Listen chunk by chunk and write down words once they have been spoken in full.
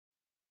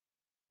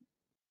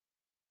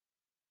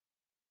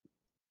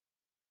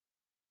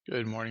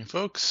Good morning,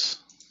 folks.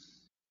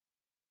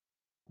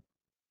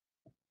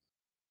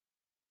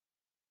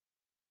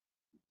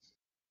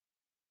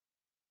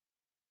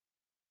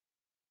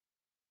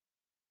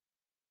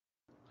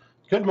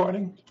 Good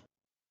morning.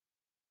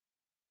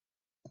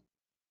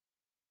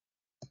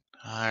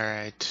 All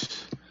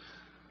right.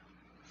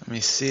 Let me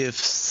see if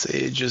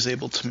Sage is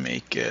able to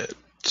make it.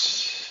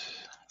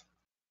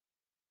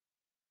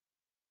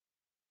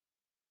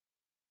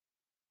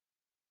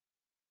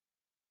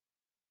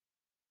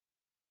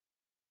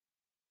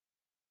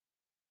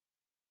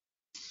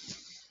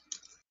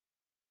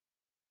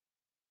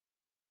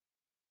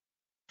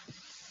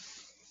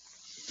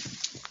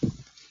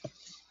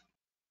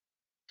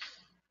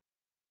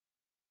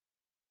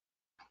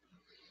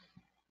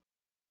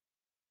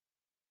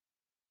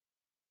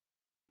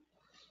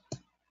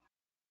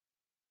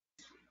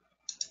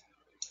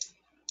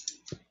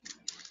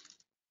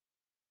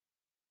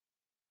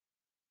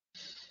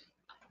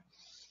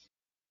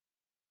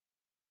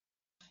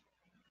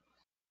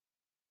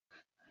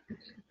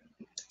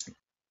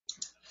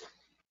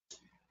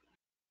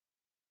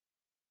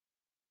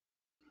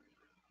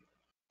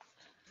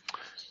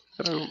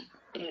 Hello.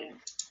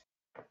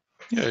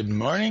 Good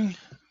morning.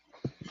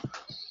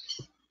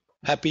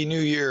 Happy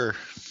New Year.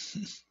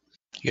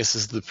 I guess this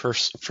is the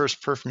first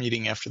perf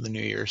meeting after the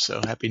New Year,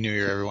 so Happy New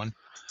Year, everyone.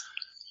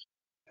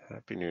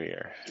 Happy New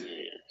Year.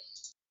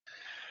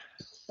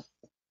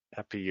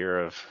 Happy year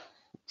of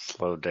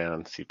slowed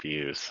down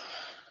CPUs.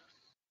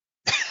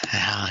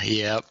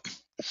 Yep.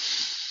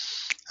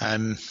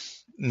 I'm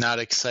not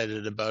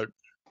excited about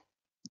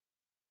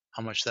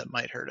how much that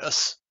might hurt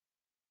us.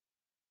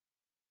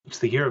 It's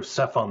the year of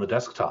Ceph on the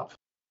desktop.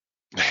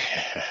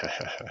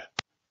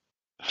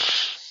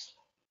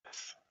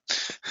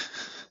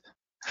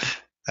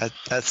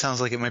 That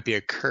sounds like it might be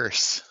a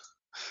curse.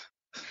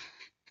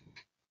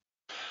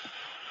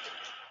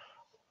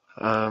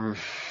 All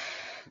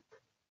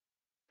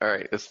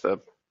right, is the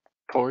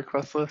pull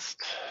request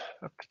list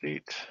up to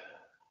date?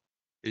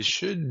 It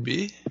should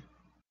be,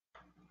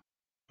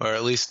 or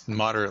at least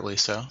moderately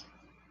so.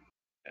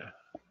 Yeah.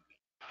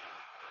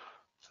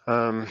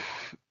 All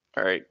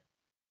right.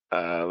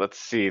 Let's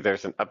see.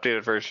 There's an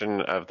updated version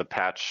of the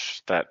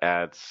patch that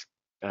adds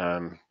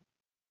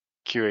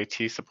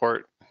QAT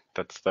support.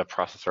 That's the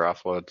processor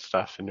offload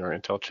stuff in your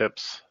Intel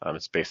chips.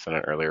 It's based on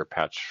an earlier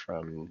patch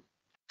from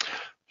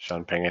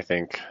Sean Peng, I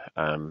think,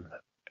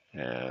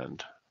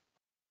 and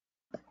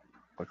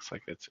looks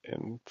like it's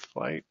in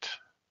flight.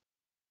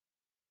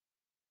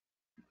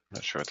 I'm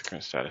not sure what the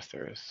current status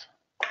there is.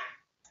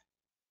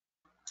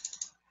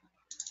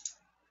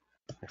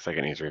 Looks like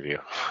it needs review.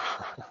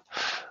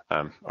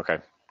 Okay,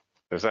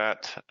 there's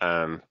that.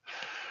 I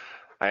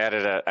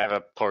have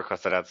a pull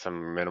request that adds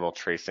some minimal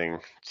tracing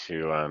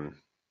to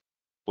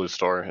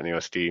BlueStore and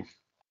USD.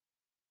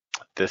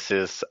 This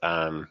is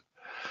in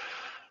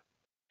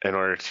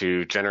order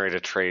to generate a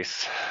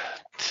trace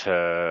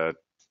to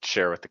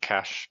share with the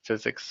cache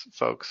physics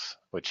folks,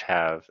 which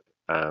have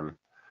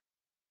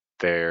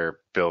they're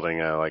building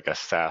a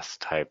SAS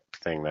type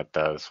thing that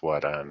does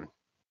what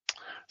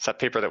it's that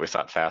paper that we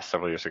saw at FAST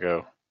several years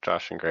ago,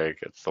 Josh and Greg.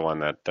 It's the one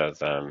that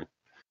does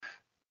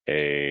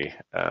a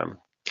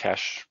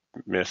cache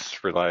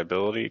miss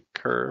reliability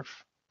curve.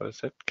 What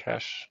is it?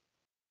 Cache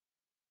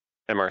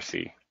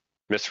MRC,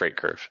 miss rate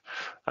curve.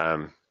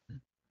 So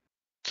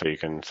you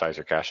can size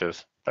your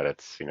caches, but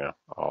it's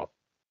all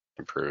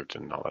improved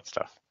and all that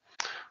stuff.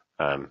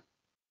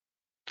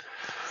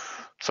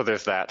 So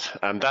there's that.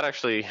 That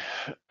actually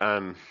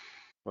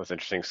was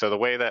interesting. So the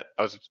way that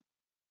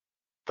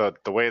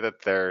the way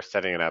that they're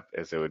setting it up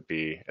is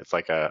it's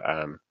like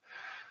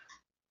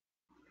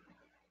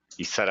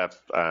you set up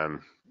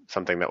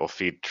something that will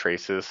feed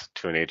traces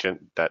to an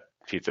agent that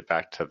feeds it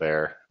back to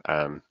their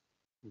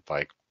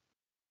like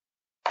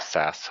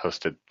SAS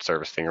hosted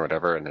service thing or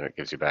whatever, and then it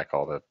gives you back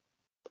all the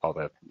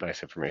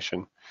nice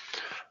information,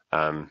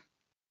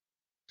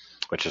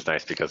 which is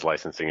nice because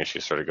licensing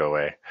issues sort of go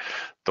away.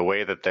 The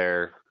way that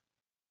their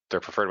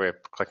preferred way of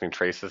collecting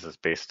traces is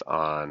based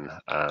on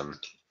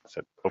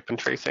open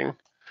tracing,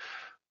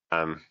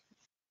 and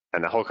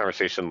the whole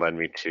conversation led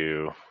me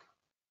to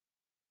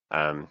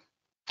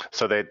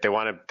so they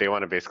want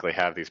to basically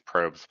have these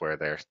probes where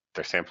they're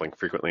sampling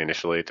frequently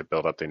initially to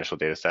build up the initial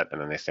data set, and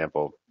then they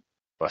sample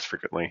less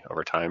frequently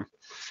over time.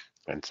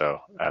 And so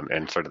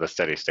in sort of the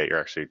steady state, you're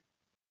actually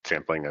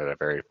sampling at a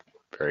very,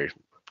 very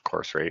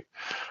coarse rate.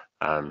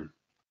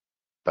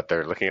 But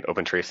they're looking at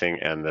open tracing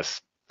and this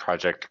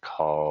project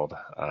called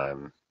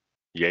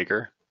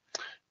Jaeger,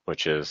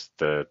 which is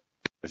in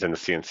the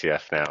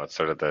CNCF now. It's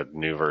sort of the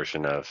new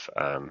version of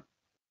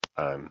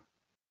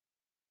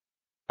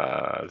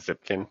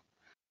Zipkin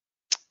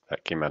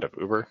that came out of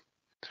Uber.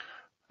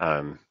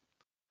 But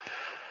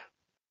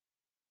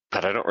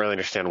I don't really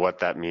understand what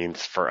that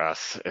means for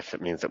us. If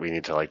it means that we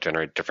need to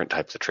generate different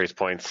types of trace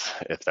points,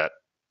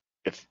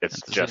 if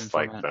it's just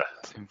like the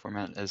same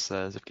format as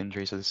Zipkin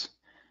traces.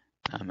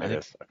 It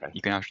is okay.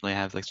 You can actually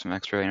have some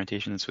extra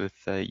annotations with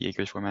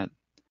Jaeger's format,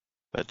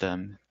 but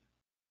you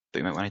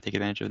might want to take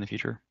advantage of in the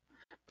future.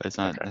 But it's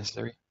not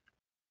necessary.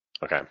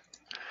 Okay.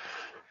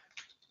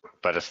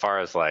 But as far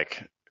as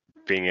like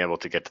being able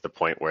to get to the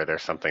point where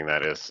there's something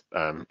that is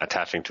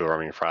attaching to a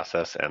roaming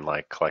process and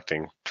like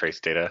collecting trace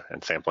data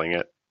and sampling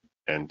it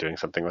and doing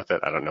something with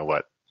it, I don't know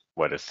what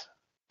is.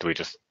 Do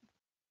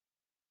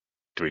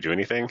we do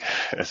anything?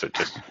 Is it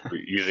just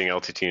using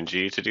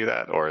LTT&G to do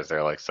that, or is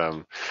there like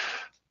some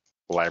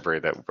library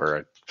that or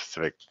a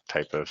specific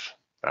type of,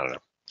 I don't know.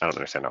 I don't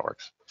understand how it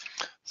works.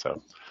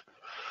 So,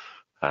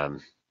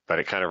 but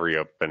it kind of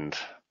reopened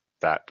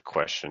that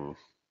question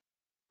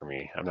for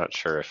me. I'm not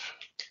sure if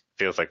it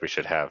feels like we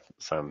should have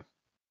some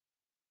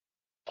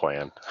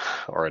plan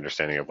or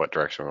understanding of what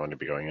direction we want to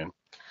be going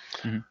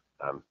in,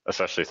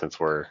 especially since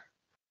we're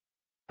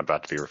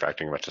about to be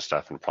refactoring a bunch of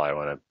stuff and probably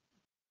want to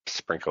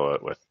sprinkle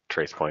it with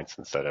trace points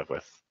instead of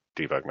with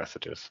debug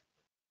messages.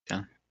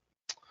 Yeah.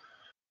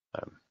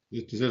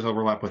 Does this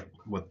overlap with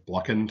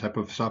blocking type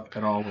of stuff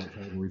at all?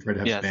 We try to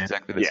have Yeah, span. it's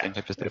exactly the same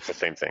type of It's the stuff.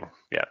 same thing.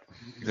 Yeah.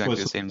 Exactly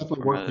So the same stuff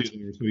like format. work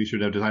users, we should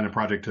have designed a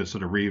project to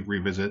sort of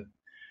revisit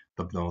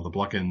the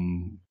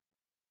blocking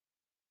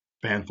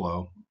span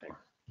flow.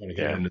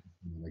 Yeah.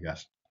 I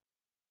guess.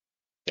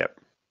 Yep.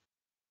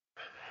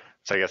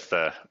 So I guess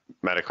the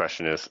meta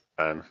question is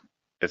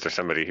there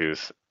somebody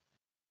who's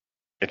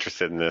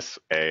interested in this,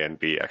 A, and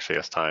B, actually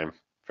has time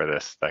for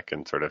this that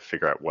can sort of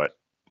figure out what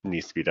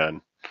needs to be done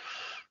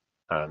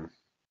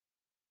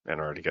in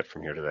order to get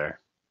from here to there?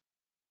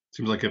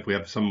 Seems like if we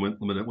have some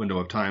limited window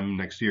of time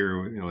next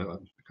year,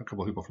 a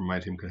couple of people from my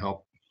team could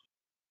help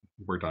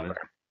work on it.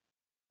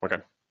 Okay.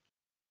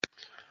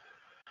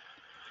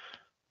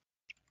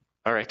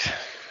 All right.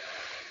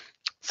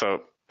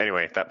 So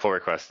anyway, that pull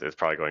request is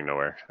probably going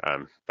nowhere,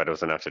 but it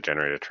was enough to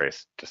generate a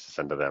trace just to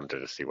send to them to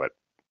just see what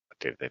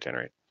data they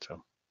generate.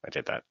 So I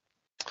did that.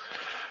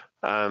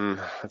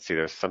 Let's see,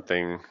 there's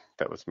something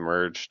that was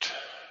merged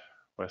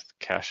with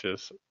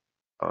caches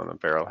on the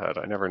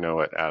Barrelhead. I never know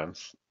what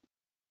Adam's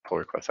pull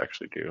requests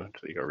actually do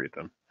until you go read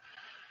them.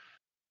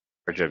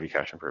 RGW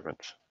cache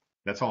improvements.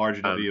 That's all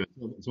RGW.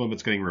 Some of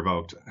it's getting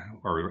revoked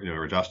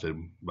or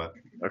adjusted, but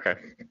okay.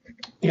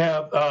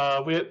 Yeah,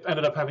 we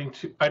ended up having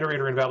to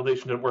iterator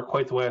invalidation didn't work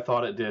quite the way I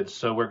thought it did.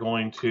 So we're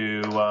going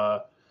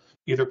to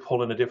either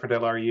pull in a different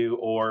LRU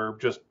or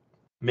just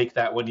make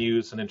that one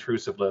use an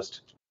intrusive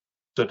list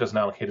so it doesn't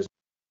allocate as.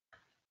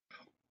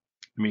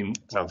 I mean,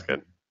 sounds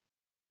good.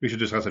 We should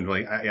discuss it.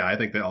 Like, yeah, I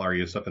think the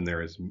LRU stuff in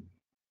there is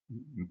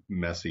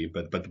messy,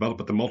 but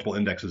the multiple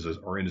indexes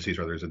or indices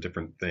rather is a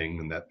different thing,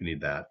 and that we need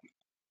that.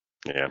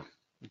 Yeah,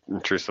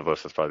 intrusive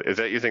list is probably. Is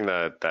that using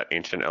that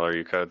ancient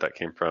LRU code that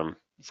came from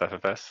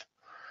Cephfs?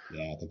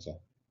 Yeah, I think so.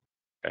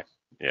 Okay.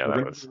 Yeah,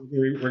 we're going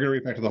to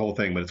refactor the whole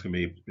thing, but it's going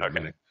to be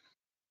okay.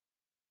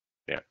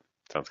 Yeah,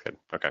 sounds good.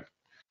 Okay.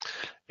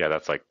 Yeah,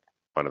 that's like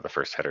one of the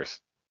first headers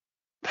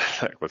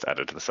that was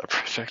added to the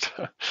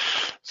subproject.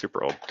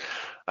 Super old.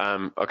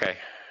 Okay.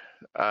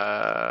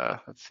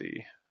 Let's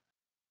see.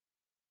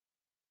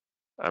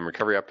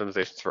 Recovery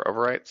optimizations for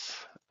overwrites.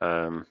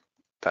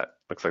 That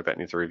looks like that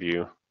needs a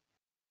review.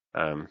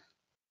 It'd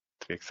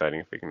be exciting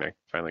if we can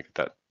finally get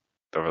that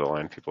over the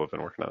line. People have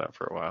been working on that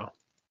for a while.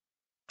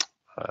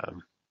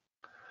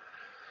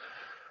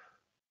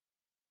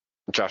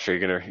 Josh, you're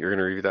gonna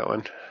review that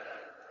one?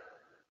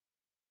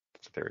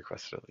 That's what they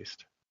requested at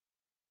least.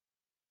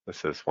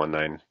 This is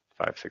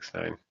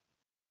 19569.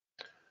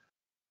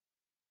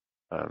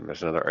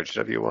 There's another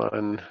RGW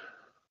one.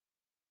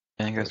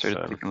 I think I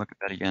started taking a look at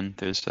that again.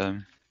 There's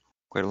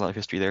quite a lot of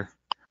history there.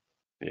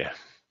 Yeah.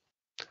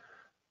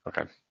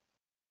 Okay.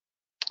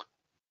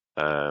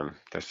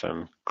 There's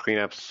some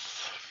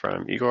cleanups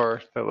from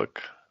Igor that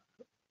look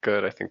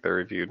good. I think they're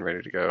reviewed and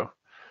ready to go,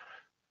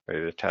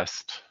 ready to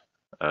test.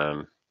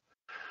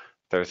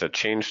 There's a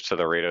change to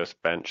the Rados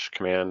bench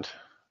command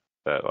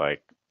that I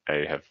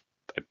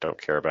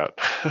don't care about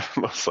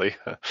mostly.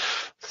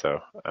 So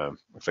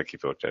looks like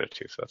people looked at it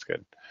too, so that's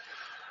good.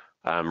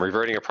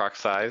 Reverting a proc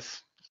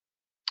size.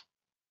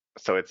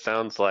 So it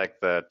sounds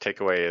like the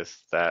takeaway is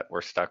that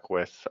we're stuck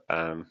with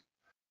an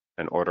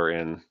order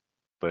in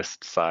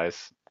list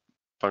size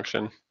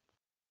function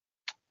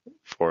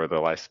for the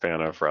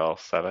lifespan of rel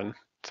 7,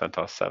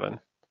 CentOS 7,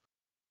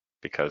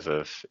 because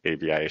of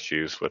ABI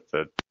issues with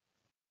the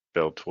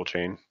build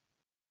toolchain.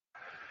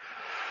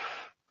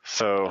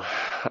 So,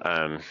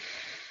 so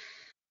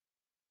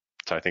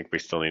I think we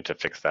still need to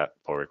fix that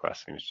pull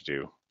request. We need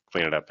to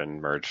clean it up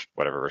and merge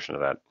whatever version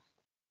of that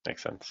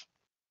makes sense.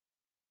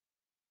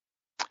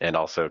 And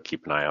also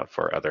keep an eye out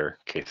for other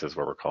cases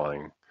where we're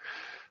calling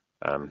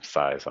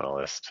size on a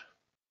list.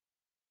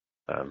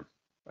 I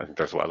think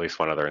there's at least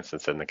one other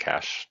instance in the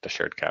cache, the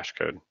shared cache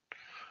code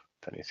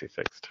that needs to be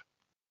fixed.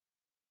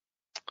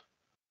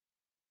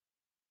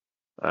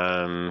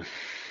 Yeah,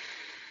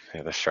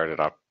 the sharded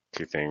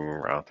opc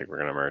thing, I don't think we're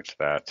going to merge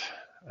that.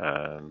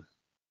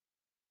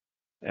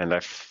 And I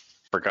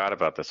forgot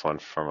about this one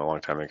from a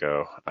long time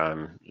ago.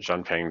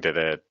 Zhangpeng did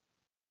a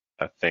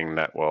thing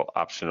that will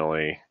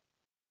optionally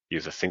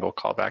use a single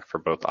callback for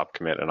both op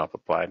commit and op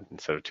applied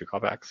instead of two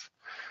callbacks.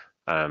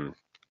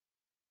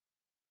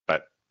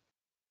 But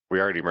we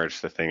already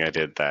merged the thing I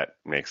did that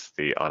makes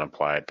the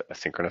unapplied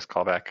asynchronous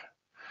callback.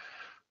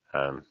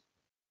 So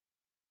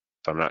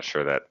I'm not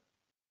sure that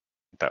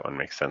that one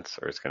makes sense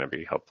or is going to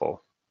be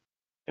helpful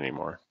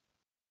anymore.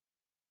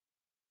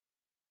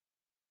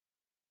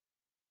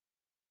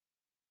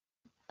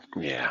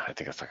 Yeah, I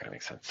think that's not going to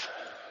make sense.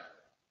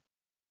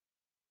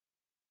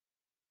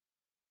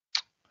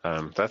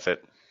 That's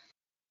it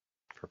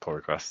for pull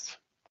requests.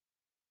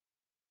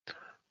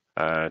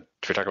 Should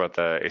we talk about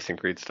the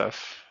async read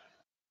stuff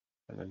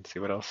and then see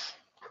what else?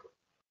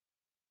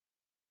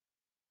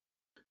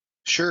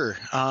 Sure.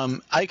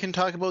 I can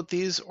talk about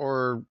these,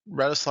 or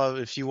Radoslav,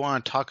 if you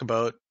want to talk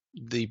about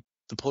the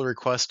pull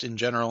request in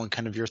general and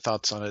kind of your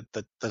thoughts on it,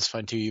 that's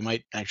fine too. You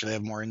might actually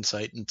have more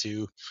insight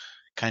into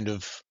kind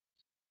of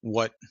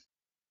what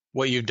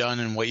you've done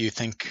and what you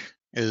think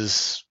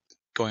is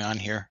going on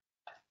here.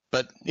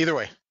 But either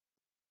way.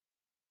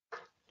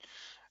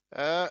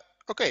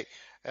 Okay.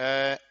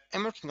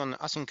 I'm working on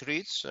async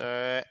reads.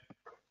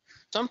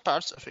 Some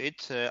parts of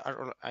it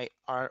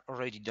are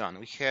already done.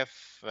 We have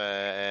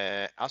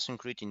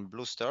async read in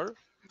Bluestar,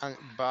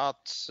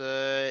 but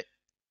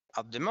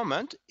at the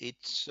moment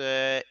it's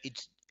the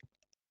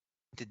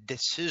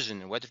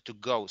decision whether to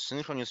go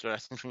synchronously or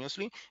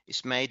asynchronously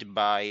is made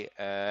by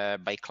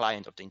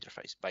client of the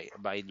interface,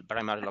 by the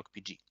primary log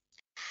PG.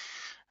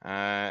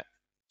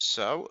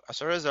 So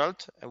as a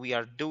result, we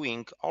are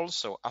doing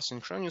also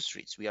asynchronous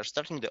reads. We are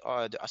starting the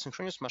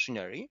asynchronous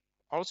machinery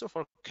also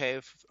for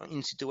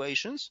in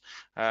situations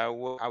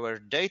where our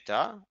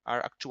data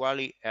are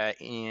actually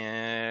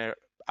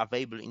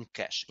available in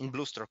cache, in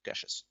Bluestar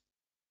caches.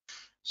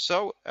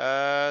 So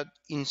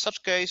in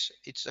such case,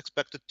 it's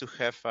expected to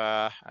have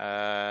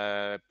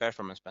a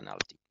performance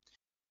penalty.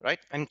 Right,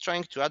 I'm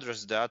trying to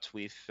address that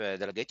with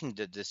delegating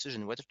the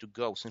decision whether to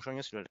go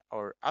synchronously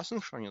or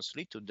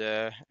asynchronously to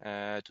the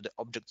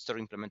object store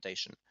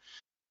implementation.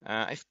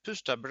 I've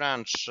pushed a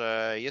branch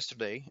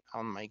yesterday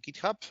on my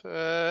GitHub.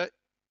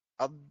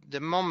 At the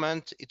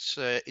moment, it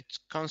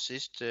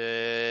consists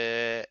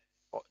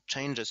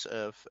changes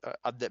of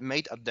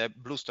made at the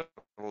Bluestar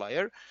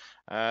layer.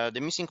 The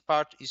missing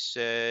part is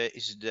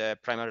the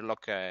primary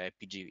log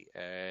PG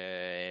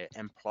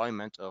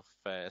employment of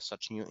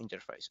such new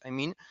interface. I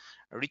mean,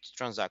 read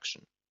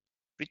transaction.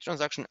 Read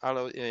transaction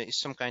is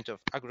some kind of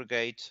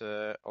aggregate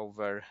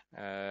over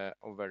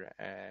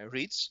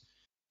reads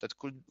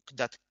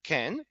that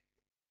can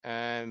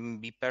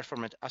be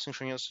performed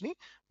asynchronously,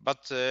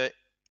 but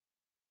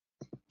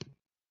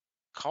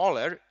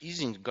caller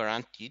isn't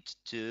guaranteed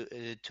to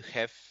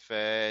have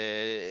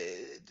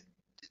the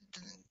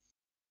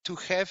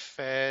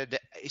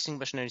async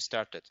machinery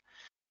started.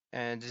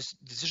 This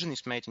decision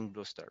is made in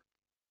Bluestar.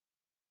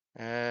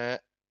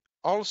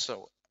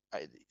 Also,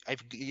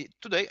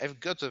 today I've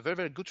got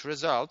very good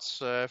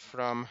results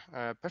from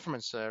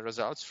performance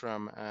results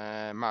from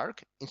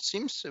Mark. It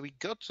seems we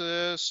got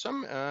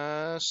some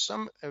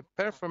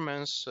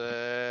performance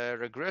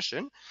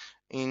regression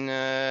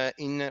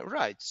in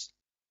writes.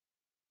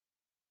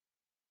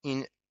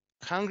 In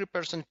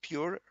 100%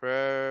 pure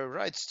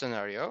write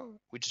scenario,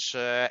 which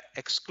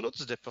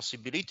excludes the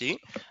possibility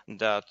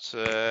that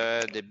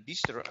the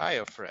Bistro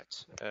IO thread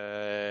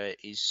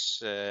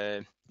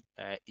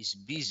is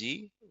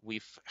busy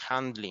with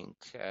handling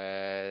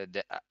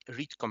the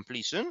read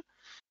completion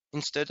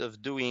instead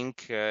of doing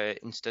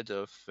the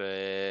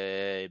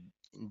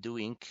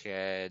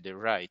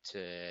write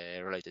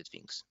related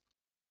things.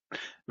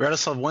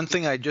 Radoslav, one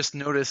thing I just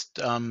noticed,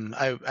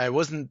 I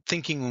wasn't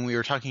thinking when we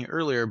were talking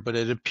earlier, but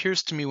it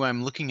appears to me when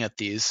I'm looking at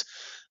these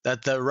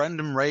that the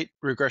random write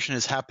regression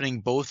is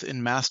happening both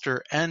in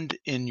master and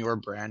in your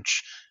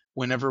branch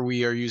whenever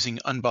we are using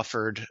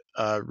unbuffered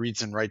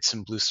reads and writes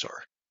in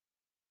Bluestar.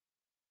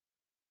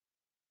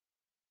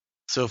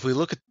 So if you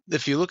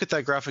look at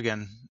that graph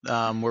again,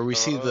 where we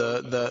see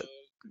the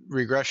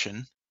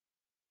regression.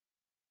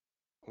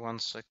 1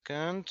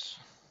 second.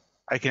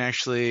 I can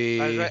actually.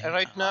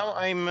 Right now,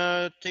 I'm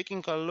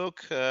taking a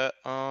look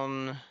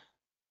on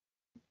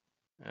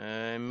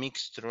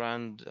mixed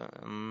random.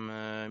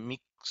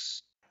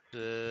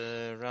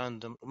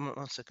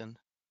 1 second.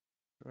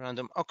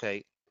 Random.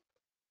 Okay.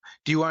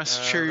 Do you want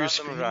to share your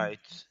screen? Right.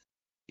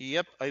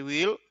 Yep, I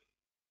will.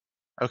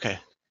 Okay.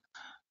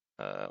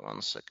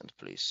 1 second,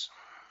 please.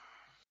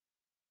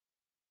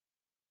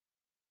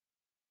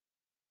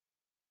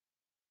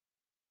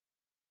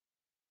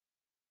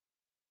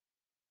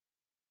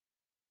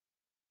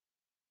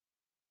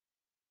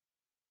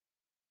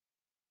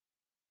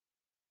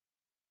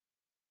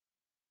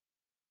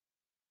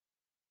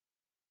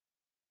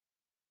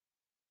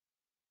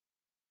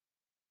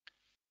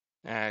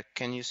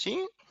 Can you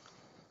see?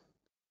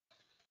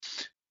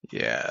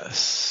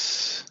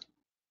 Yes.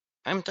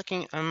 I'm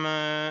talking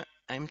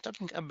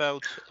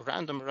about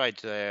random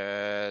write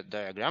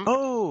diagram.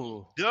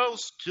 Oh.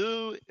 Those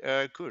two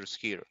curves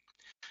here.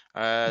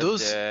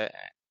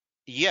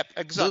 Yep,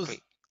 exactly.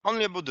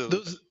 Only about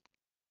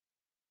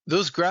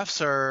those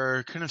graphs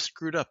are kind of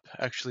screwed up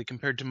actually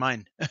compared to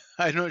mine.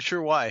 I'm not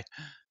sure why.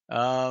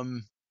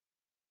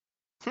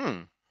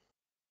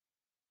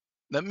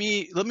 Let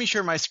me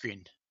share my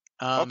screen.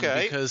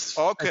 Okay. Because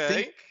I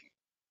think Okay.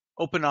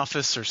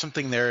 OpenOffice or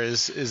something there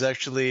is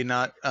actually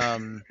not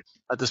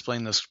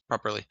displaying this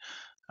properly.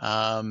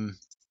 Let's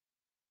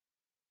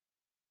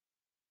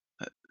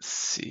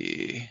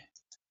see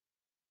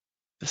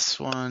this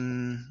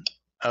one.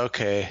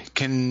 Okay,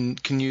 can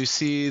you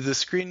see the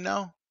screen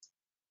now?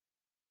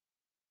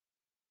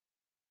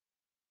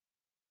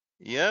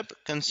 Yep,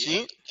 can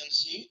see.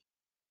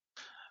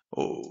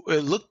 Oh,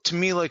 it looked to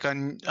me like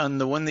on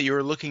the one that you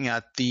were looking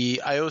at,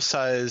 the IO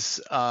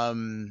size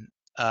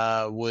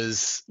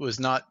was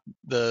not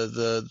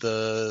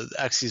the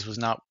axis was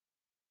not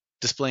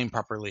displaying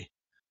properly.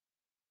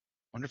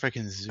 Wonder if I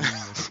can zoom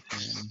this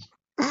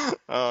in.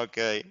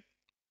 Okay.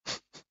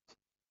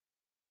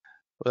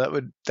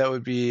 Well, that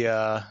would be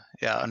yeah,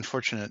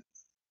 unfortunate.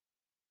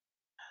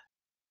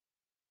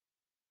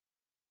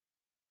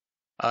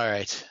 All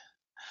right.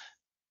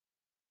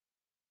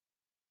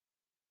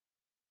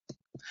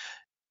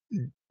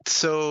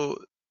 So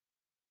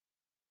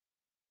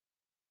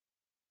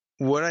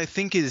what I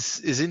think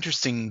is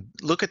interesting,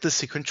 look at the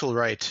sequential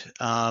write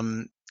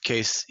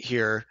case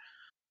here,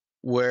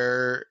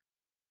 where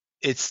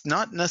it's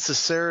not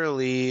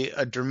necessarily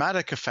a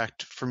dramatic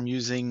effect from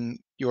using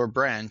your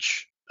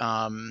branch.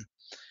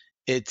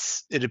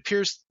 It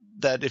appears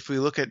that if we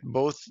look at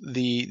both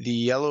the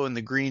yellow and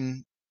the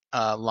green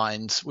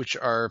lines, which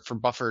are for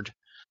buffered,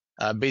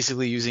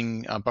 basically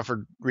using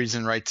buffered reads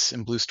and writes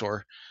in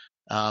BlueStore,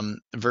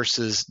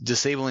 versus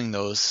disabling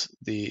those,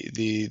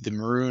 the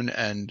maroon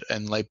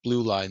and light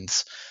blue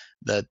lines,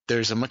 that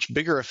there's a much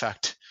bigger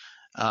effect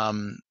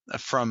from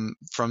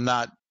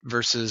that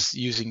versus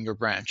using your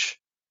branch.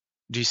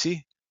 Do you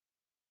see?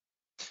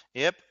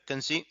 Yep,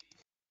 can see.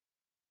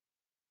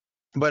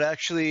 But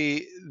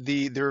actually,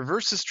 the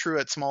reverse is true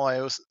at small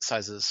IO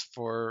sizes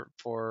for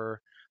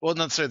well,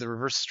 not necessarily the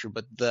reverse is true,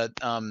 but that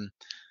um,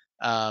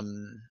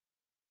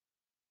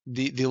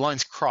 the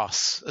lines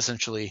cross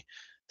essentially,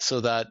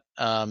 so that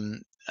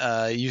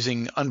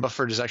using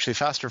unbuffered is actually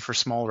faster for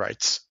small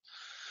writes.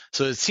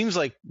 So it seems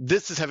like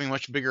this is having a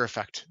much bigger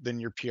effect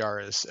than your PR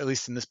is, at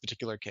least in this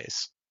particular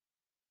case.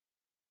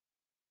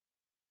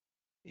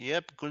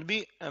 Yep, could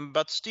be.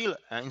 But still,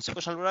 in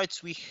sequential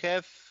writes, we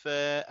have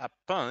a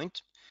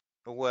point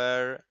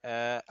where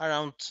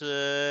around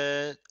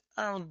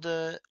on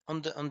the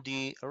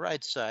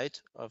right side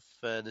of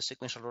the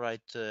sequential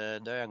write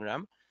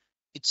diagram,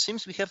 it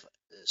seems we have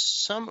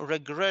some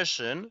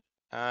regression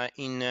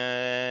in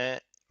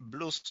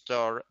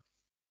BlueStore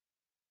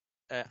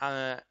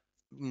in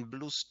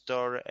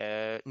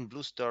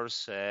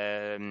BlueStore's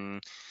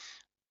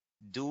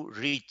do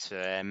read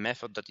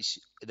method that is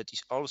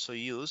also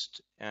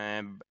used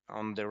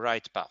on the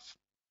right path.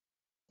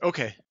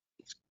 Okay.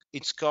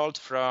 It's called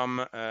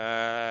from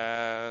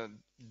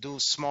do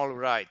small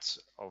writes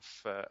of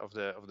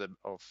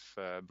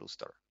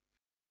BlueStore.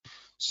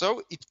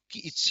 So it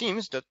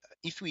seems that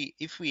if we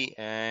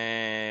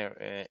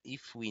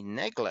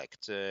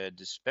neglect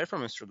this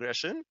performance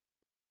regression,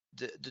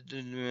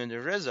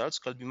 the results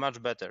could be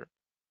much better.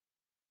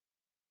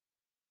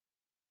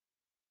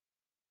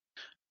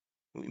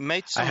 We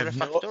made some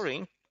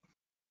refactoring.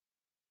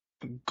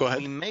 Go ahead.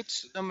 We made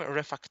some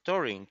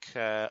refactoring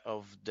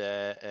of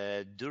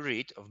the do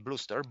read of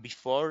BlueStore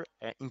before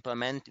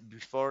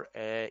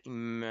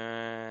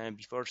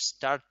before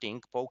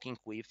starting poking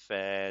with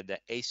the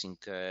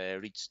async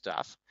read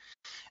stuff,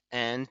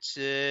 and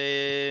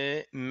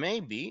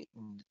maybe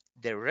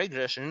the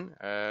regression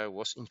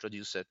was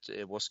introduced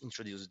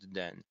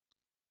then.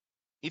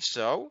 If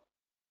so,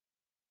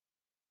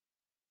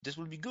 this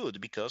will be good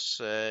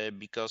because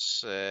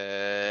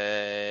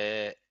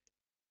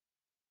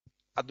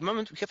at the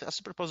moment we have a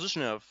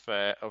superposition of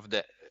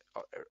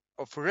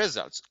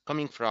results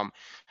coming from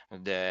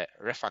the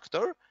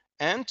refactor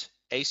and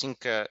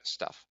async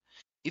stuff.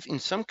 If in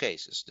some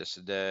cases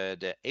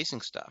the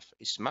async stuff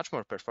is much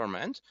more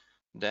performant,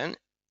 then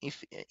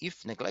if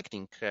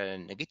neglecting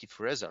negative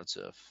results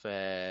of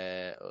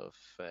the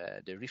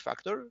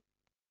refactor,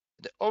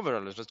 the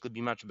overall result could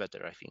be much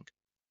better, I think.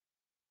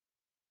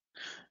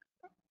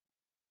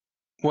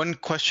 One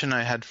question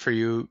I had for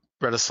you,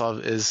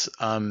 Radislav, is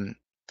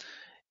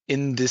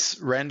in this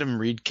random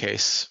read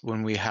case,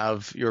 when we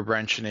have your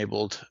branch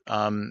enabled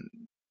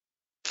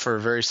for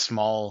very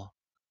small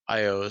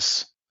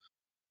IOs,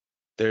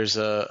 there's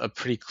a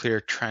pretty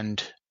clear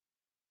trend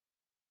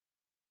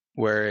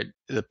where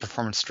the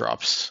performance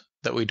drops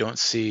that we don't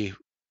see,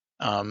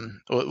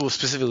 well,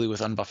 specifically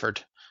with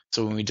unbuffered.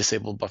 So when we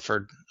disable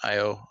buffered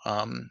IO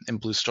in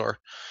BlueStore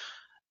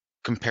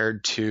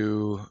compared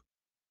to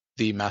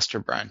the master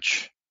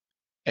branch.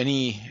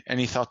 Any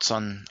thoughts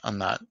on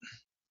that?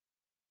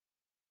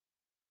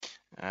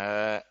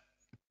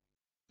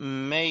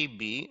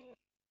 Maybe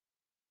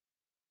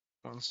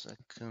 1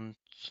 second.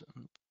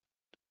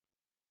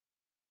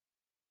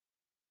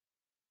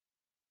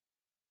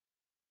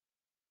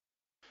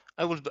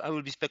 I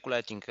will be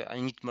speculating. I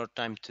need more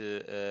time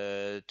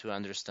to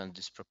understand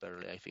this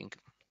properly, I think.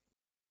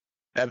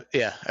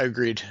 Yeah,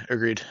 agreed.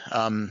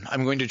 I'm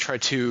going to try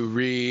to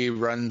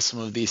rerun some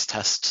of these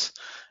tests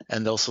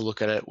and also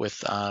look at it with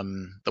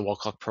the wall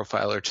clock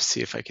profiler to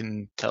see if I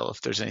can tell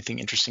if there's anything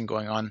interesting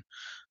going on.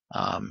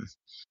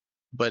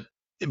 But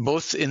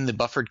both in the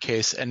buffered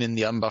case and in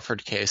the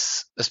unbuffered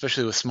case,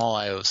 especially with small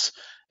IOs,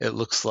 it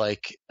looks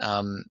like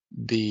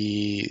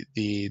the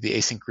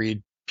async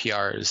read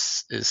PR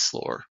is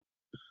slower.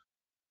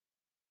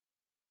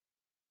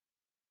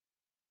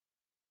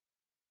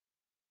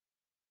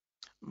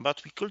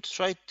 But we could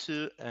try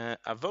to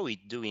avoid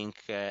doing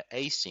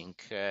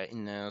async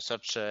in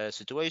such a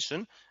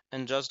situation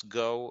and just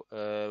go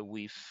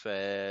with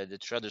the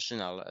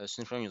traditional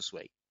synchronous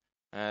way.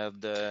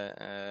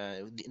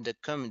 The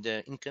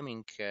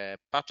incoming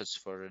patches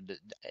for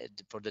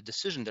the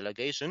decision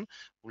delegation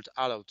would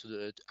allow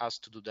us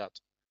to do that.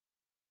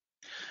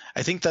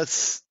 I think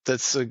that's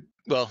a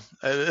well,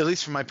 at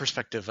least from my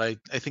perspective, I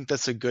think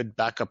that's a good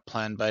backup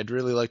plan. But I'd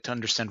really like to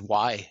understand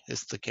why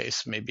is the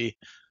case. Maybe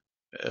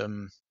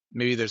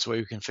there's a way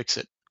we can fix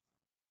it.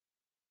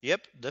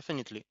 Yep,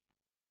 definitely.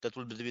 That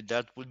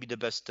would be the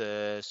best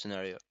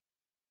scenario.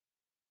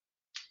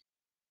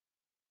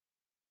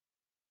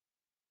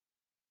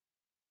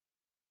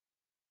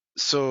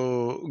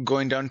 So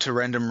going down to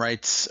random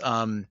writes,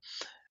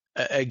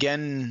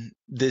 again,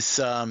 this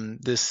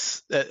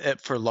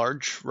for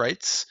large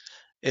writes,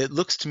 it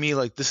looks to me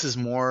like this is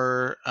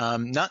more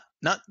not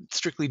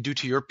strictly due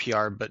to your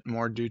PR, but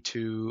more due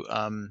to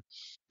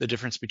the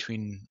difference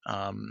between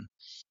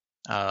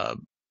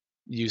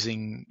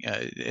using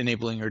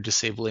enabling or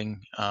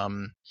disabling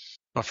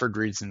buffered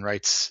reads and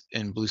writes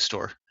in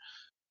BlueStore.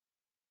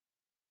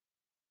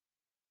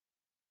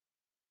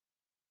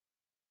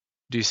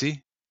 Do you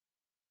see?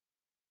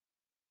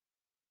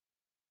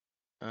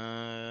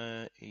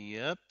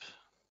 Yep.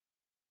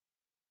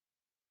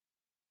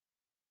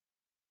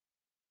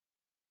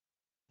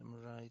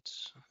 Right.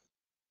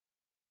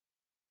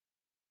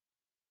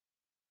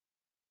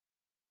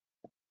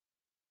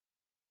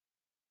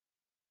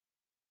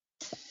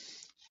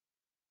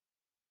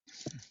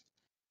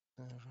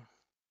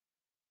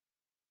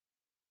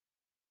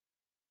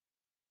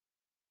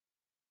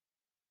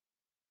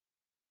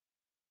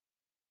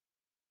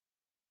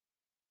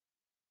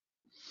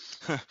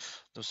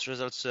 Those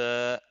results.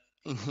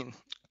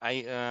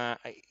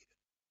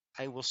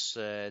 I was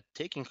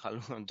taking a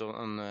look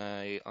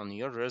on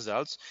your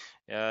results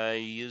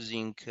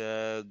using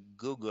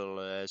Google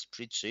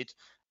spreadsheet,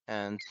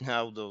 and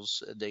now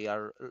they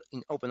are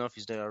in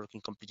OpenOffice. They are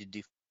looking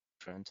completely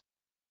different.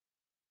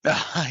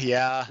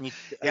 Yeah.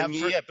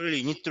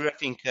 Really need to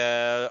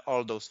rethink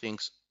all those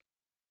things.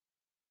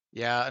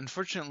 Yeah,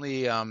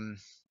 unfortunately,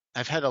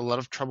 I've had a lot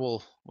of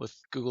trouble with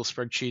Google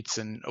Spreadsheets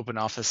and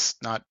OpenOffice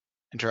not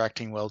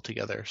interacting well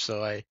together.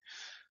 So I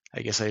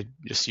guess I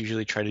just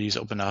usually try to use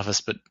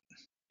OpenOffice, but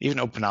even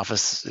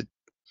OpenOffice,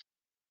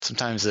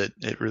 sometimes it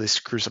really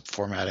screws up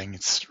formatting.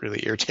 It's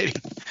really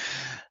irritating.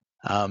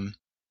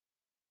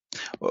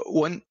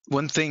 One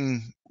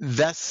thing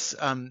that's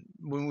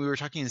when we were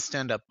talking in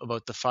stand up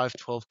about the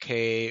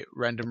 512K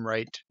random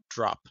write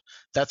drop,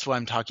 that's what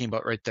I'm talking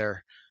about right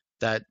there.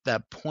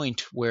 That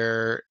point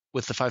where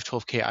with the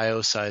 512K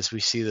IO size,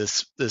 we see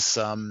this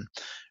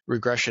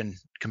regression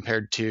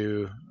compared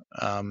to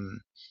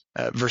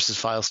versus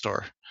file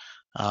store.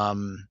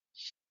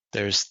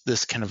 There's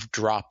this kind of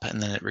drop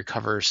and then it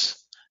recovers.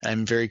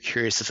 I'm very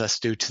curious if that's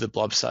due to the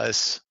blob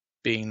size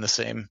being the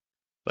same,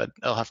 but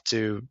I'll have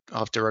to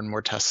run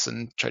more tests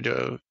and try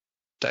to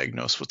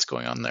diagnose what's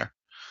going on there.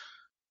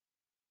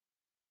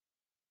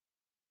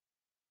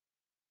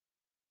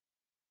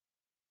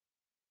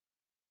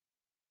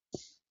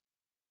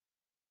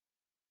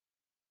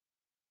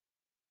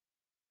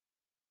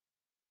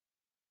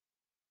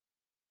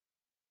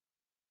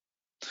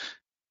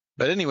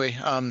 But anyway,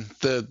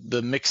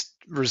 the mixed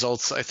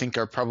results I think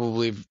are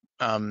probably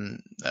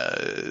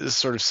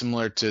sort of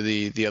similar to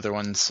the other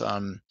ones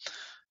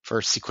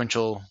for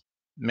sequential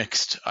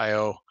mixed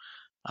IO.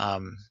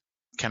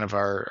 Kind of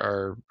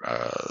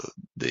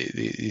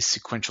the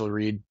sequential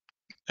read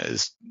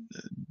is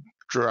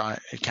kind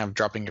of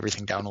dropping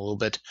everything down a little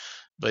bit,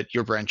 but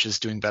your branch is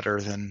doing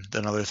better than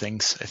other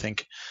things, I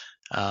think.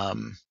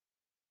 And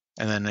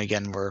then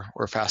again,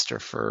 we're faster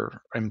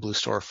in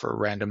BlueStore for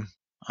random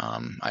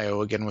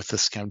IO again with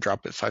this kind of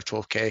drop at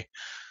 512K.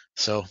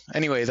 So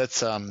anyway,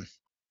 that's I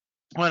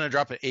want to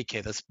drop at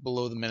 8K. That's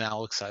below the min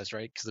alloc size,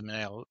 right? Because the min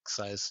alloc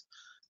size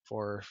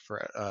for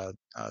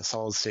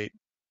solid state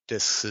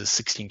disks is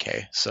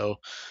 16K. So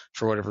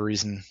for whatever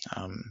reason,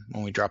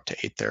 when we drop to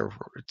 8 there,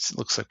 it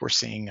looks like we're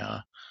seeing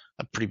a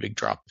pretty big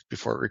drop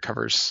before it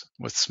recovers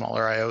with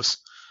smaller IOs.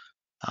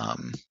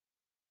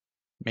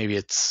 Maybe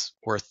it's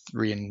worth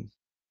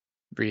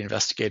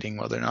reinvestigating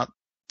whether or not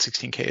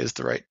 16K is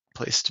the right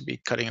place to be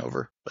cutting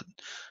over. But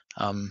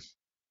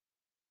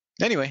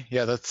anyway,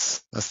 yeah,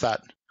 that's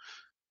that.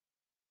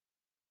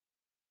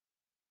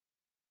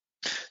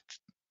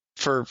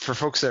 For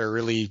folks that are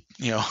really,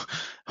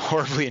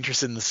 horribly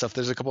interested in this stuff,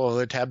 there's a couple of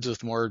other tabs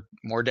with more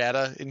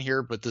data in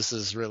here, but this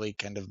is really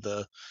kind of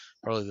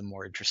probably the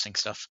more interesting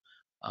stuff.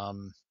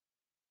 The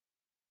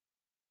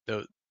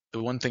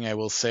one thing I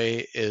will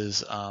say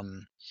is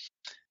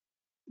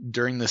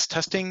during this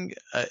testing,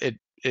 it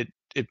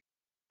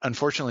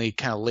unfortunately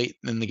kind of late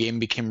in the game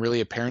became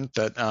really apparent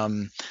that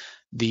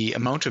the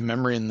amount of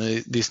memory in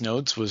these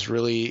nodes was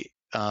really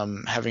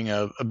having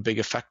a big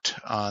effect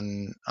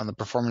on the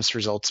performance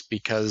results,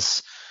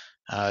 because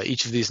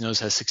each of these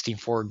nodes has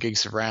 64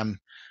 gigs of RAM,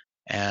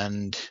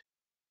 and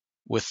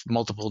with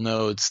multiple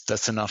nodes,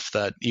 that's enough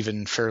that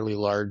even fairly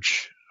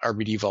large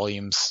RBD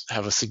volumes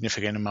have a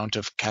significant amount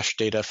of cache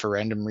data for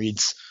random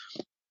reads.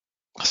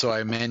 So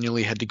I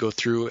manually had to go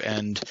through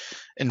and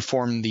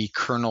inform the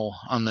kernel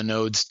on the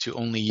nodes to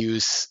only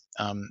use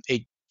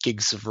 8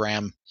 gigs of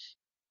RAM.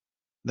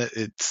 That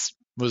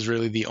was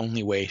really the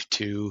only way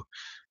to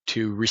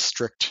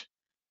restrict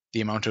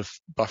the amount of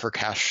buffer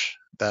cache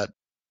that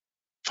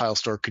file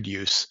store could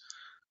use.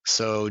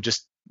 So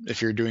just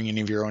if you're doing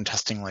any of your own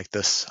testing like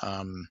this,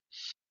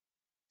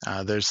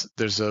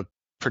 there's a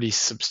pretty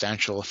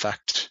substantial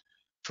effect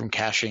from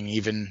caching,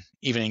 even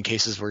in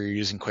cases where you're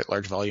using quite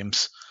large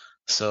volumes.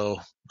 So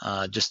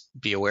just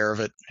be aware of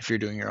it if you're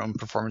doing your own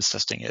performance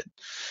testing.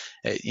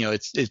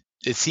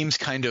 It seems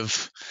kind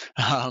of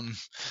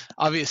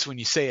obvious when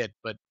you say it,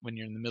 but when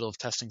you're in the middle of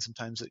testing,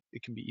 sometimes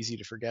it can be easy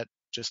to forget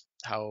just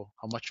how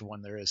much of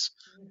one there is.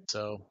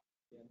 So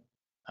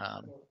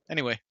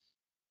anyway,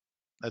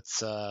 that's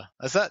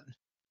that.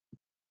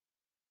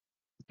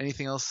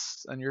 Anything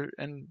else on your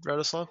end,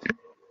 Radoslav?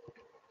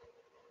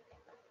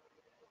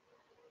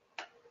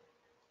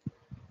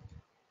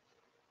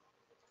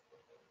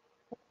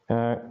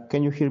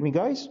 Can you hear me,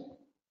 guys?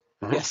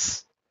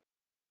 Yes.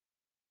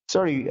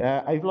 Sorry,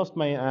 I've lost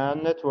my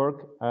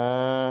network.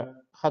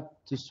 Had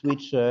to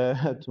switch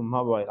to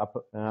mobile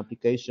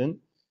application.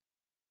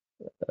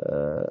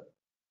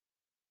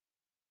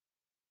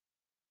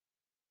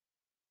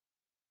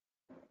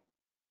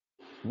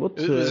 What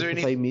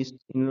have I missed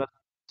in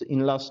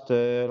last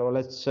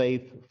let's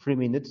say 3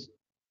 minutes?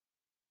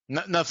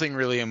 Nothing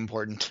really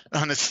important,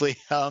 honestly.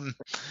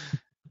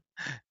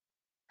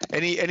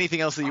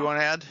 Anything else that you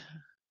want to add?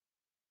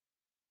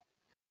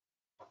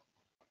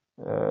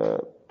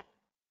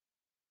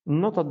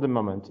 Not at the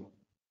moment.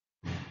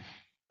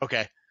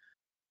 Okay.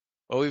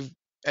 Well,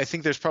 I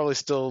think there's probably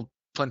still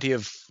plenty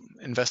of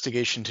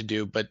investigation to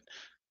do, but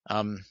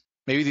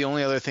maybe the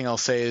only other thing I'll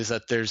say is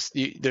that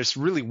there's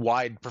really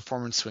wide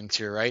performance swings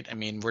here, right? I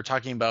mean, we're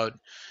talking about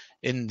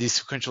in the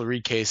sequential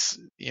read case,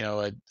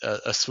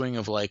 a swing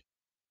of like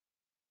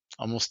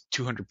almost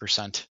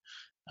 200%.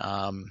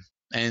 And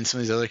in some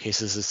of these other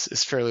cases,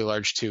 it's fairly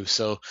large too.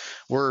 So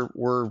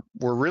we're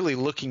really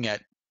looking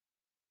at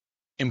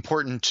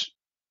important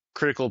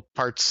critical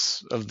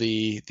parts of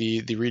the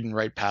read and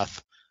write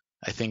path.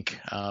 I think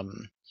I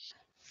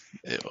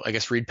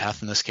guess read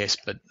path in this case,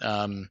 but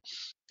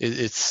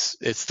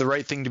it's the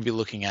right thing to be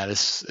looking at.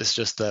 It's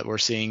just that we're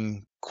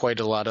seeing quite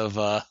a lot of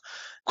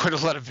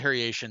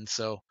variation.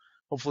 So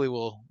hopefully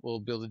we'll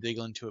be able to dig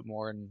into it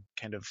more and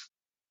kind of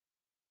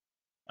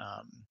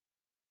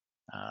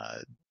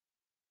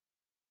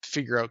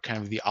figure out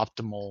kind of the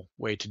optimal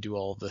way to do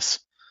all of this.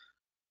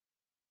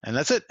 And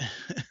that's it.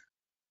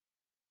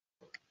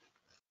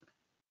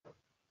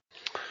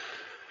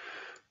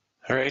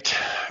 All right.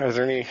 Is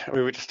there any?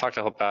 We just talked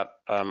about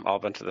all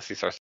bunch of the C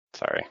source.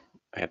 Sorry,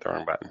 I hit the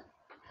wrong button.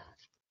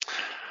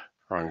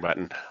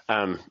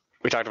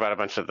 We talked about a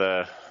bunch of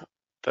the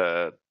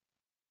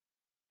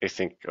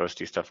async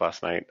OSD stuff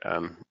last night.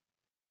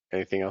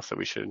 Anything else that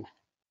we should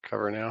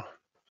cover now?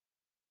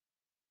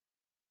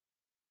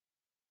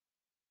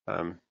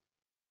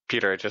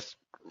 Peter, I just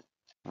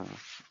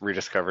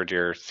rediscovered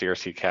your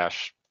CRC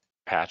cache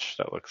patch.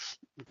 That looks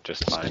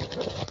just fine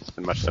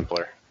and much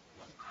simpler.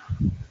 I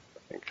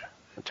think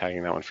I'm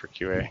tagging that one for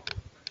QA.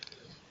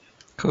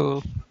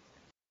 Cool.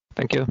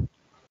 Thank you.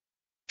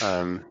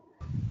 I'm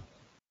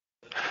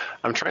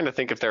trying to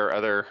think if there are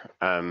other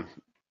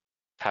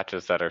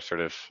patches that are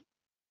sort of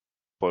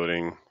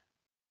floating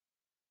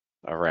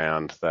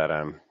around that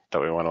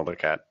that we want to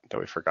look at that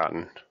we've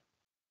forgotten.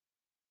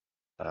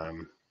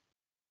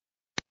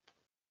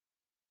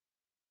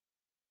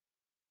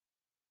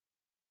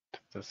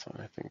 This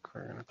one, I think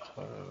we're going to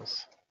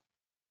close.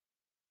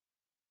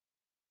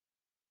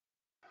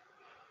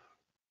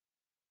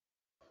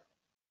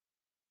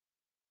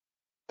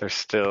 There's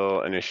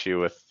still an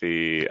issue with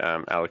the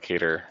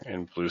allocator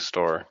in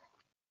BlueStore.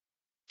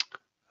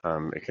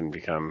 It can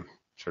become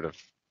sort of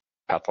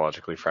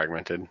pathologically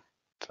fragmented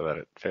so that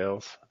it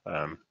fails.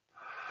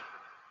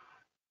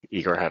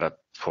 Igor had a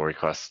pull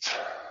request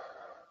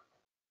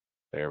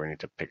there. We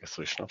need to pick a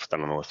solution. I'll put that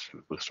on the list for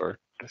the BlueStore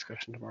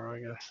discussion tomorrow, I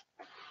guess.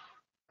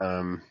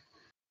 I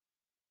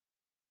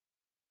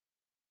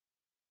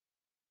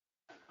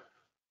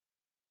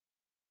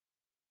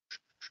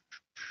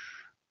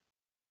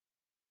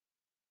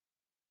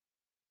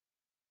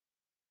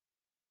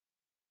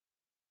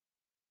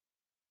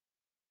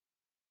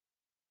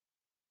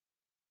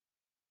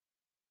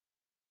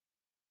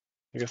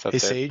guess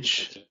that's Hey, it.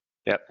 Sage.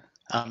 Yep.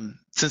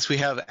 Since we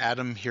have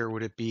Adam here,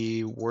 would it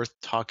be worth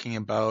talking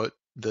about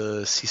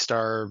the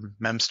C-star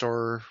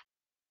memstore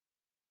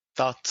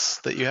thoughts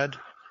that you had?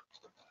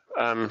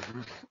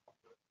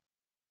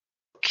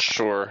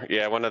 Sure.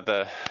 Yeah, one of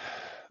the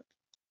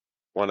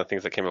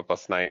things that came up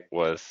last night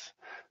was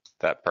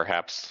that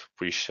perhaps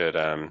we should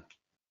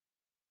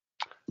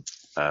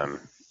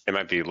it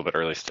might be a little bit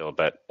early still,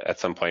 but at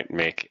some point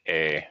make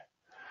a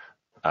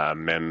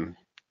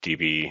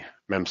memdb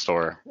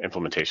memstore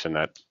implementation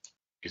that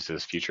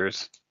uses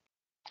futures.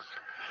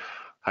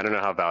 I don't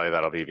know how valuable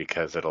that'll be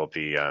because it'll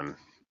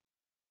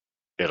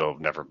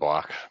never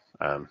block.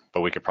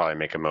 But we could probably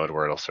make a mode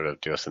where it'll sort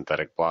of do a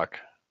synthetic block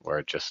where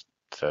it just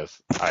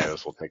says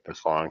IOs will take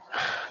this long.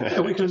 Yeah,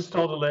 we could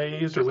install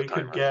delays, or we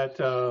could get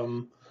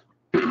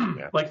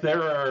like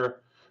there are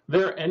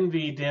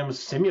NVDIM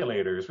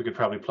simulators we could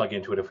probably plug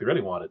into it if we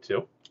really wanted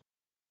to.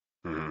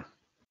 Mm-hmm.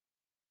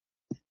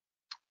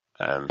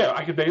 Yeah,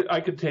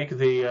 I could take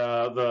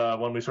the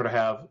one we sort of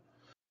have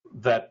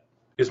that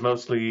is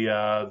mostly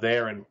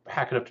there and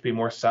hack it up to be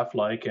more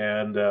Ceph-like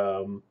and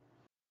do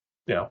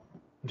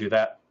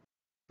that.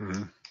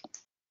 Mm-hmm.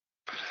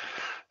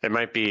 It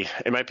might be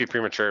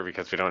premature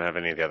because we don't have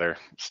any of the other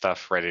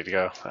stuff ready to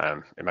go.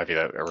 It might be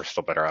that we're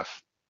still better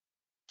off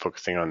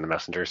focusing on the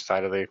messenger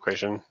side of the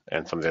equation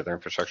and some of the other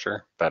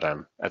infrastructure. But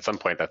at some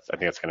point, I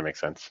think that's going to make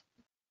sense.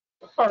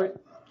 All right.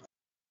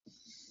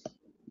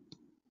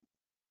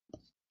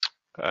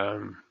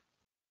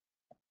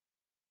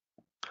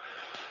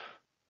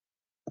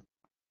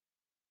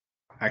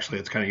 Actually,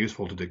 it's kind of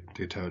useful to be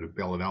able to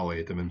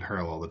evaluate them in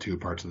parallel, the two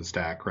parts of the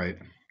stack, right?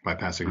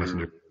 Bypassing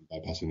messenger,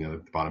 bypassing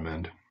the bottom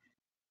end.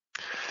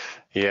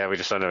 Yeah, we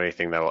just don't know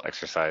anything that will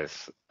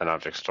exercise an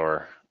object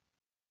store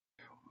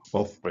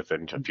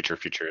within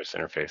futures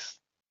interface.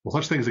 Well,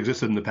 such things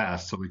existed in the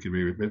past, so we could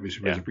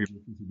revisit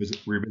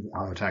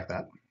how to attack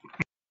that.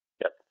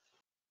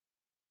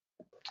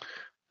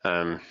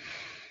 Yep.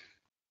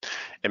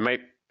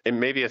 It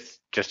may be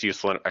just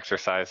useful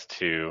exercise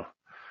to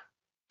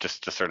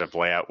sort of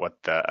lay out what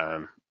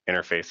the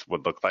interface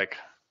would look like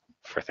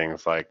for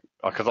things like,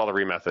 because all the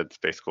read methods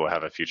basically will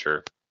have a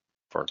future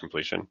for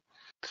completion,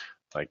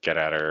 like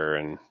getAttr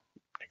and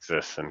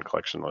exists and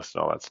collection list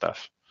and all that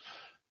stuff.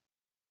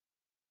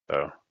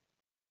 So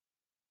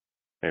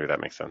maybe that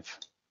makes sense.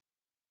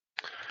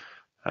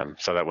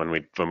 So that when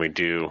we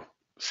do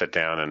sit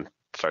down and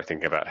start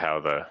thinking about how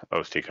the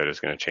OST code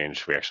is going to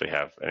change, we actually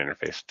have an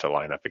interface to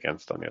line up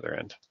against on the other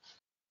end.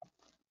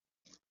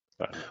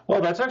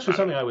 Well, that's actually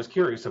something I was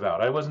curious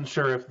about. I wasn't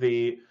sure if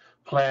the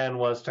plan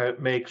was to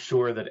make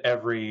sure that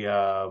every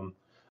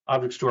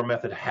object store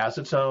method has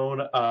its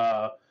own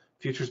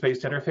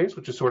futures-based interface,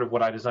 which is sort of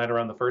what I designed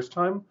around the first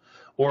time,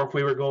 or if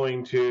we were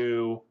going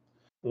to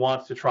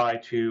want to try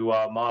to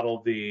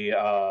model the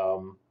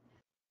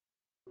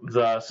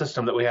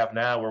system that we have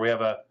now, where we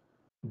have a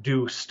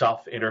do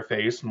stuff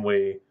interface and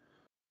we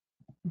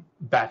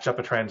batch up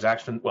a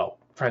transaction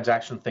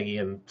thingy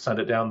and send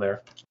it down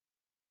there.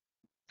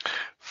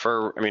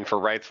 For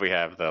writes we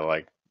have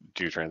the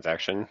do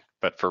transaction,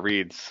 but for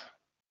reads.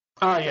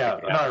 Now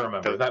I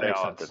remember. That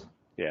makes sense.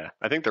 Yeah,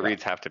 I think the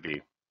reads have to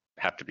be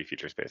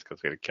futures based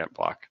because we can't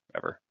block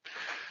ever.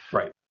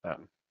 Right. Yeah.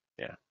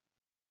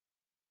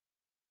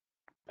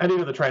 And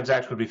even the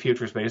transaction would be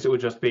futures based. It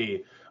would just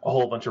be a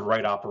whole bunch of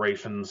write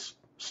operations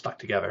stuck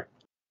together.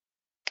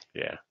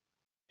 Yeah.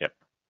 Yep.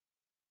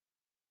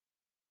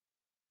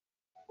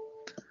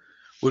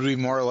 Would we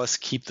more or less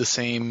keep the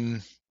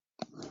same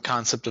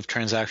concept of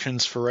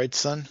transactions for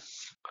writes then?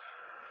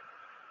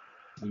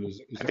 I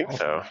think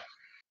so.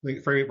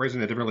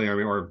 Phrasing it differently,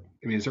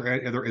 is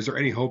there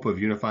any hope of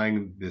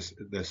unifying this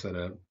at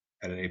an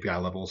API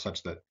level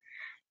such that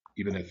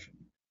even if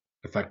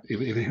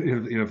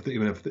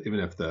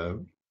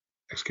the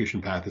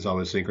execution path is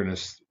always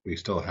synchronous, we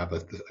still have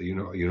a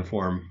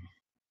uniform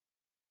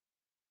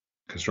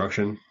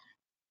construction?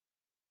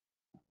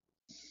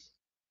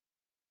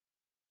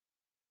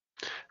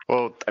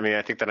 Well,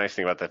 I think the nice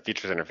thing about the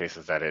features interface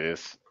is that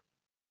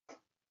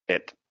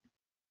it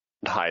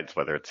hides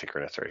whether it's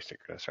synchronous or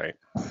asynchronous, right?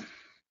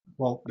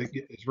 Well,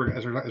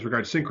 as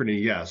regards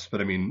synchrony, yes,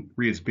 but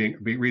reads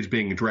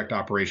being direct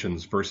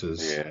operations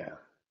versus. Yeah.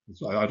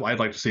 So I'd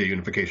like to see a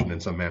unification in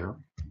some manner.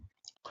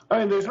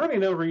 There's really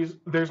no reason.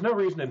 There's no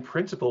reason in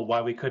principle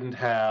why we couldn't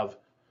have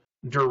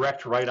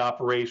direct write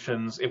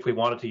operations if we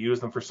wanted to use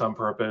them for some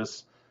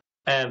purpose,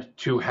 and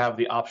to have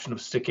the option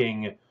of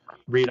sticking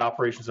read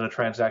operations in a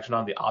transaction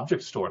on the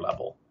object store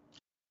level.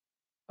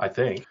 I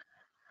think.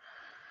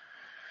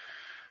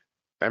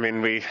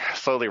 We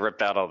slowly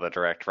ripped out all the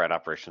direct write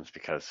operations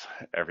because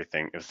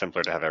it was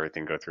simpler to have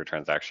everything go through a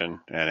transaction,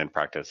 and in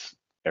practice,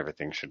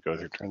 everything should go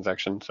through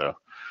transaction. So,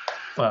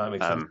 that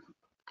makes sense.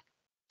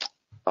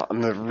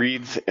 On the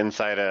reads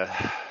inside a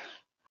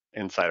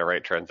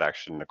write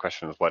transaction, the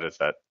question is, what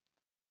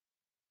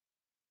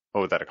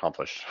would that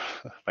accomplish?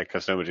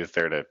 Because nobody's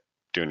there to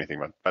do anything.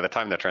 But by the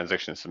time the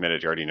transaction is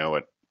submitted, you already know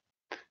what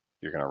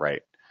you're going to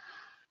write.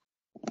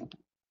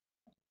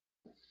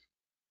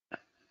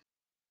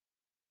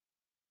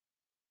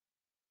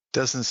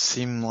 Doesn't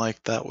seem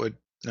like that would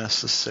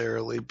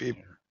necessarily be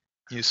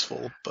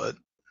useful, but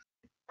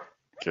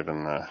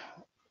given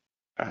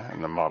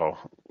the model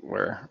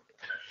where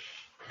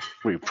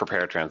we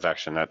prepare a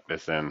transaction that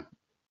is then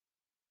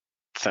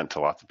sent to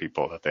lots of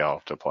people that they all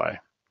have to apply.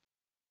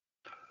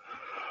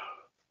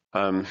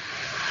 I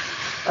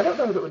don't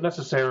know that it would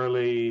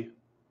necessarily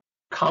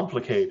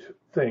complicate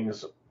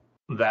things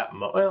that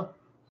much. Well,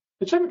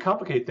 it shouldn't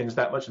complicate things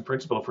that much in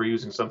principle if we're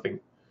using something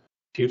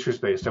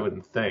futures-based, I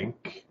wouldn't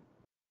think.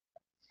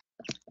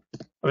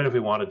 I mean, if we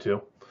wanted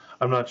to.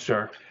 I'm not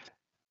sure.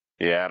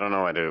 Yeah, I don't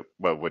know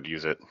what would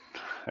use it,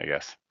 I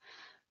guess.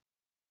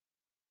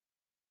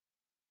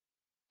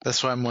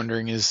 That's what I'm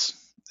wondering is,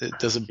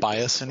 does it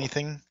bias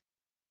anything?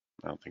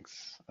 I don't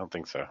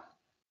think so.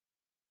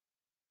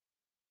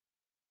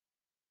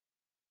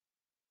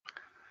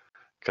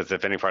 Because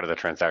if any part of the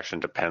transaction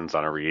depends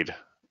on a read,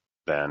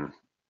 then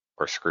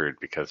we're screwed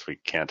because we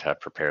can't have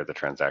prepared the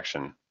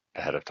transaction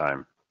ahead of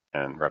time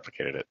and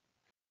replicated it.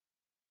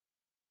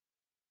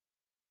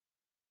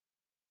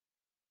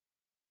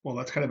 Well,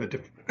 that's kind of a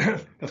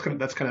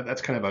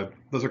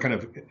those are kind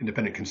of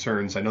independent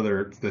concerns. I know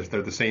they're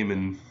the same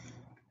in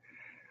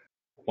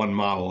one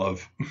model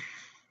of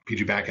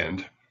PG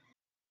backend.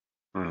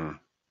 Hmm.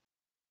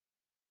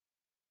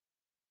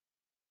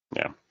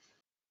 Yeah.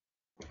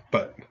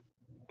 But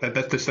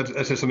that's just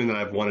something that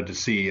I've wanted to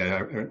see.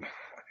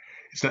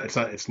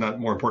 It's not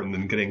more important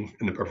than getting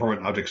in the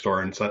performant object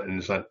store, and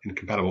it's not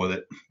incompatible with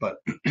it. But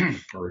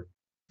or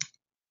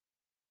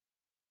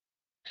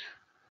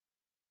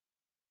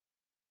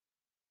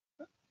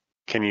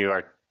Can you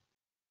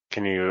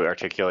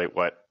articulate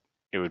what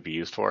it would be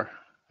used for?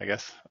 I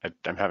guess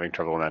I'm having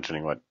trouble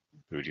imagining what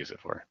we would use it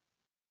for.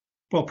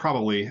 Well,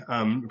 probably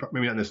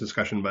maybe not in this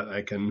discussion, but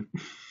I can.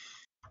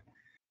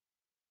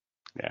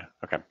 Yeah.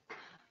 Okay.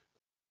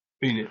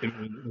 I mean,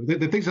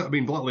 the things that,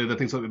 bluntly, the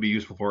things that would be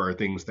useful for are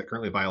things that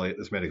currently violate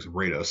the semantics of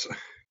Rados.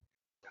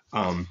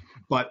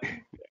 But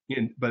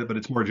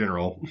it's more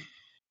general.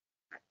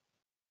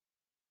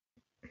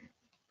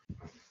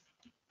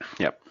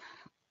 Yep.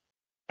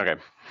 Okay.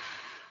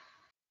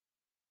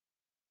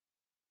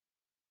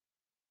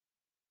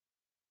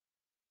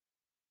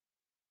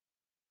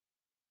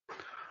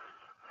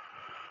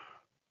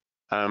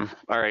 All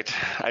right.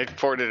 I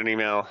forwarded an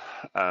email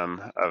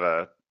of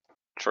a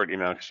short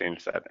email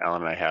exchange that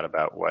Alan and I had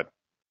about what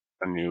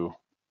a new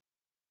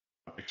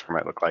picture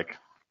might look like.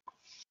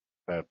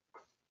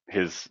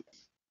 His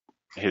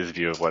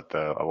view of what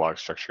a log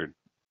structured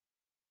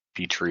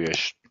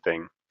B-tree-ish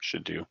thing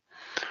should do.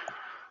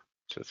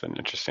 So it's an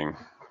interesting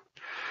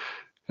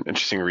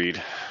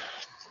read.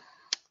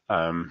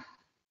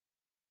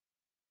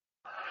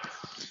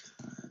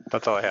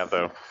 That's all I have,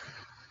 though.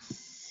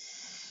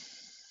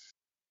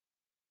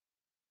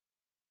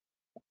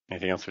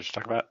 Anything else we should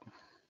talk about?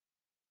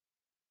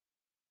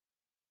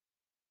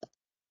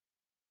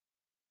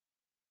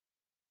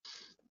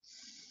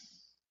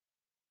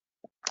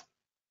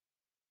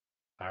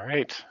 All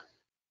right.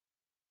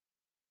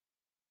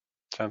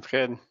 Sounds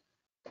good.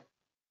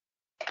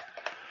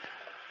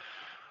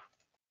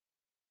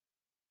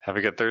 Have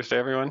a good Thursday,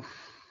 everyone.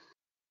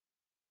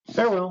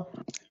 Farewell.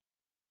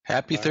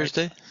 Happy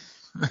Thursday.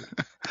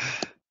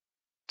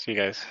 See you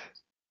guys.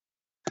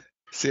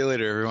 See you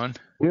later, everyone.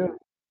 Yeah.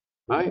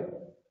 Bye.